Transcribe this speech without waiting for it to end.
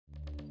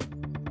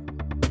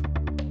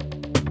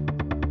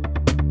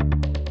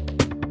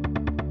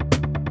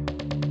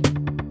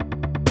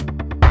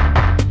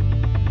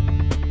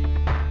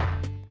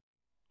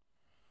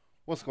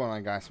What's going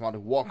on, guys?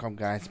 Welcome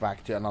guys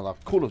back to another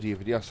Call of Duty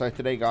video. So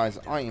today guys,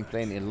 I am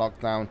playing in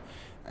Lockdown,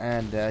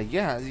 and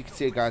yeah, as you can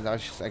see guys, I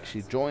just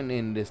actually joined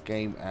in this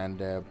game, and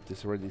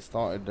this already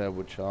started,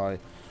 which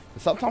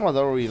sometimes I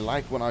don't really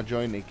like when I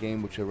join a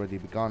game which already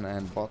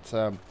begun, but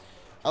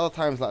other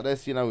times like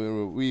this, you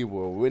know, we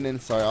were winning,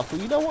 so I thought,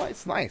 you know what,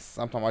 it's nice.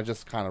 Sometimes I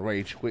just kind of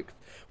rage quick.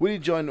 When you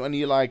join, when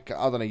you like,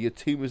 I don't know, your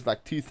team is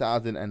like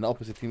 2,000 and the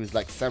opposite team is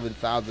like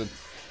 7,000.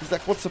 It's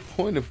like, what's the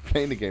point of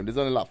playing the game? There's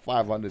only like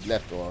 500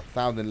 left or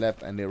 1,000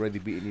 left, and they're already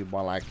beating you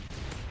by like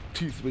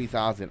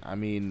 2,000-3,000. I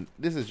mean,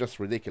 this is just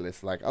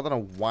ridiculous. Like, I don't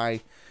know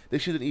why they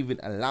shouldn't even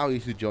allow you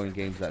to join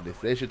games like this.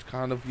 They should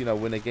kind of, you know,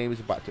 when a game is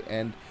about to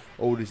end,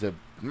 or there's a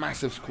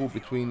massive score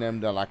between them,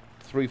 they're like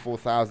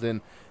 3,000-4,000,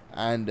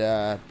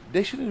 and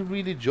they shouldn't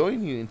really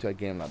join you into a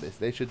game like this.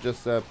 They should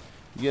just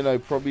you know,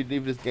 probably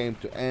leave this game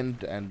to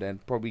end, and then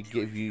probably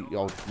give you,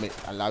 or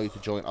allow you to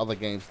join other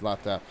games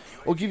like that,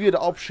 or give you the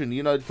option,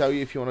 you know, to tell you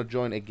if you want to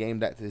join a game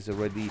that is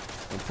already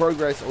in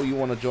progress, or you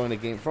want to join a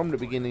game from the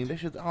beginning. They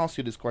should ask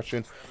you this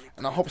question,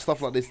 and I hope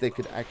stuff like this they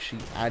could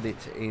actually add it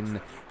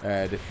in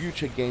the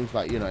future games,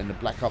 like, you know, in the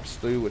Black Ops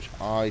 2, which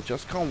I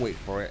just can't wait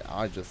for it.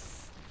 I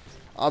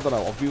don't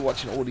know, I've been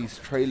watching all these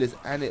trailers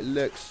and it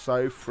looks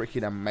so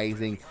freaking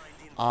amazing.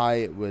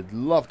 I would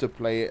love to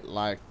play it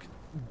like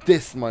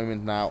this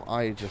moment now.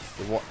 I just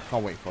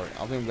can't wait for it.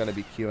 I think I'm going to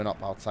be queuing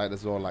up outside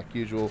as well, like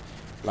usual,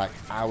 like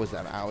hours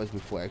and hours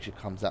before it actually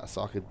comes out,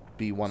 so I could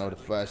be one of the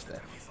first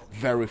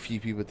very few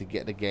people to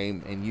get the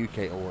game in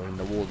UK or in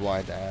the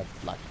worldwide,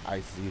 like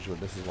as usual.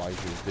 This is what I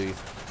usually do.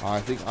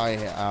 I think I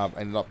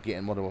ended up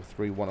getting Modern Warfare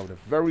 3 one of the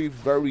very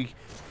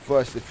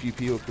first few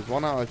people, because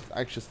when I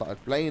actually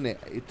started playing it,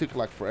 it took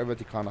like forever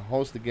to kind of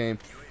host the game,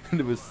 and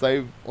it was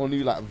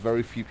only like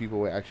very few people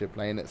were actually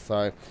playing it.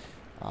 So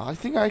I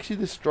think I actually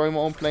destroy my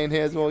own plane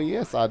here as well.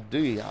 Yes, I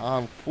do.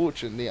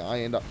 Unfortunately,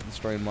 I end up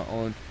destroying my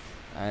own,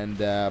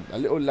 and a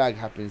little lag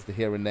happens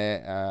here and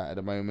there at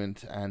the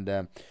moment, and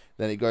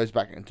then it goes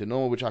back into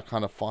normal, which I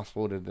kind of fast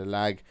forwarded the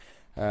lag.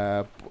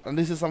 And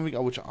this is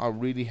something which I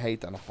really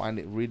hate, and I find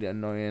it really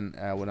annoying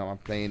when I'm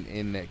playing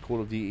in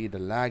Call of Duty, the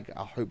lag.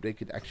 I hope they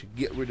could actually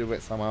get rid of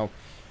it somehow,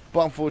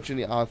 but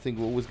unfortunately I think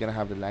we're always going to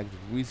have the lag.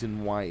 The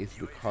reason why is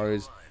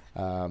because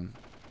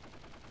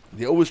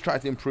they always try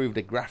to improve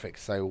the graphics.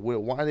 So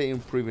why they're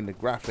improving the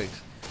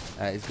graphics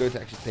is going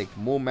to actually take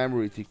more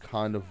memory to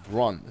kind of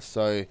run.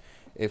 So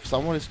if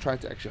someone is trying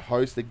to actually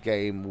host the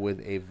game with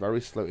a very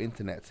slow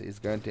internet, it's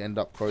going to end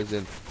up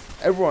causing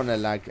everyone a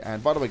lag.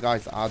 And by the way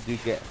guys, I do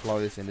get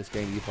flawless in this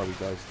game. You probably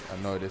guys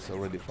know this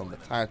already from the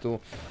title.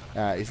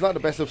 It's not the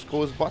best of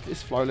scores, but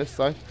it's flawless,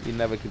 so you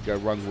never could go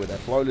wrong with a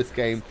flawless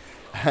game.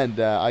 And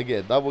I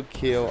get a double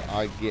kill.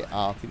 I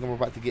think I'm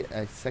about to get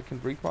a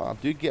second Reaper. I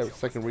do get a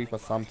second Reaper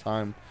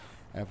sometime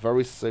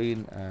very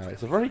soon.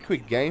 It's a very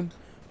quick game,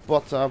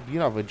 but you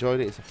know, I've enjoyed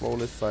it. It's a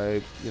flawless, so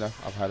you know,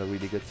 I've had a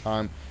really good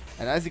time.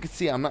 And as you can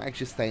see, I'm not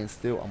actually staying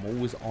still. I'm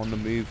always on the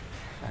move,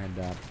 and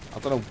I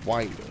don't know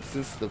why.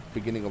 Since the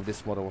beginning of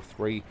this Modern Warfare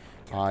 3,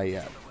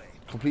 I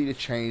completely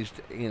changed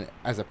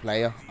as a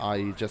player.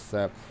 I just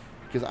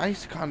because I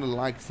used to kind of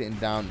like sitting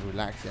down,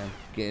 relaxing, and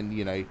getting,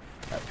 you know,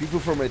 people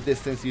from a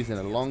distance using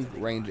a long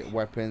range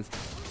weapons.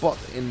 But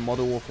in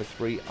Modern Warfare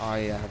 3, I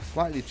have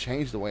slightly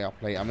changed the way I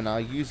play. I mean, I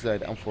use the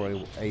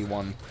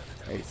M4A1.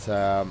 It's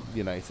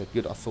you know, it's a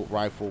good assault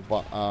rifle,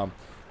 but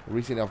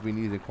recently I've been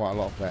using quite a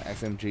lot of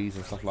SMGs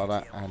and stuff like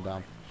that, and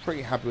I'm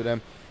pretty happy with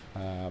them.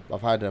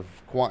 I've had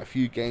quite a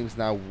few games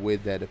now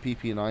with the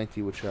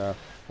PP90, which I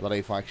don't know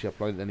if I actually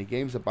uploaded any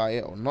games about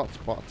it or not,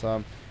 but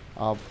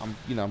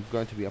you know, I'm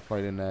going to be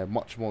uploading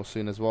much more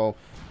soon as well.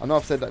 I know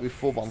I've said that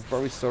before, but I'm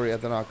very sorry. I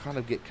don't know, I kind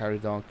of get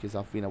carried on because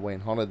I've been away on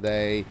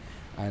holiday,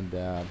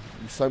 and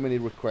so many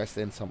requests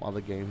in some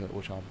other games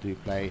which I do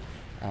play,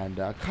 and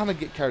I kind of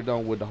get carried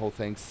on with the whole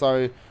thing.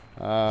 So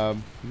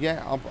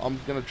yeah, I'm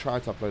gonna try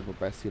to upload my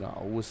best. You know, I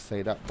always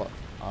say that, but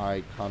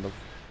I don't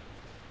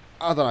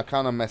know,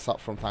 kind of mess up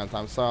from time to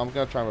time. So I'm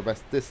gonna try my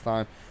best this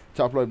time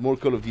to upload more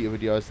Call of Duty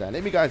videos.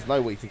 Let me guys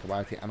know what you think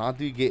about it. And I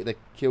do get the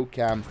kill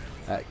cam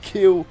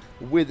kill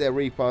with a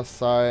Reaper,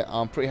 so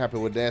I'm pretty happy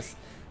with this.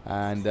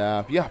 And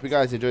yeah, if you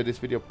guys enjoyed this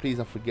video, please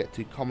don't forget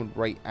to comment,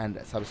 rate, and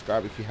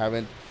subscribe if you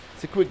haven't.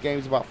 It's a quick game,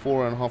 it's about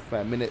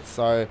 4.5 minutes,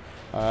 so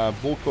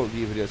more Call of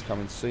Duty videos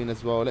coming soon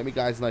as well. Let me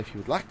guys know if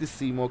you would like to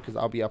see more, because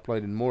I'll be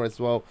uploading more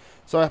as well.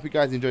 So I hope you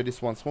guys enjoyed this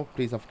once more.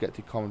 Please don't forget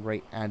to comment,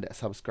 rate, and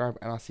subscribe,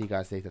 and I'll see you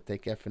guys later.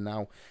 Take care for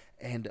now,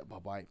 and bye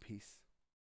bye, peace.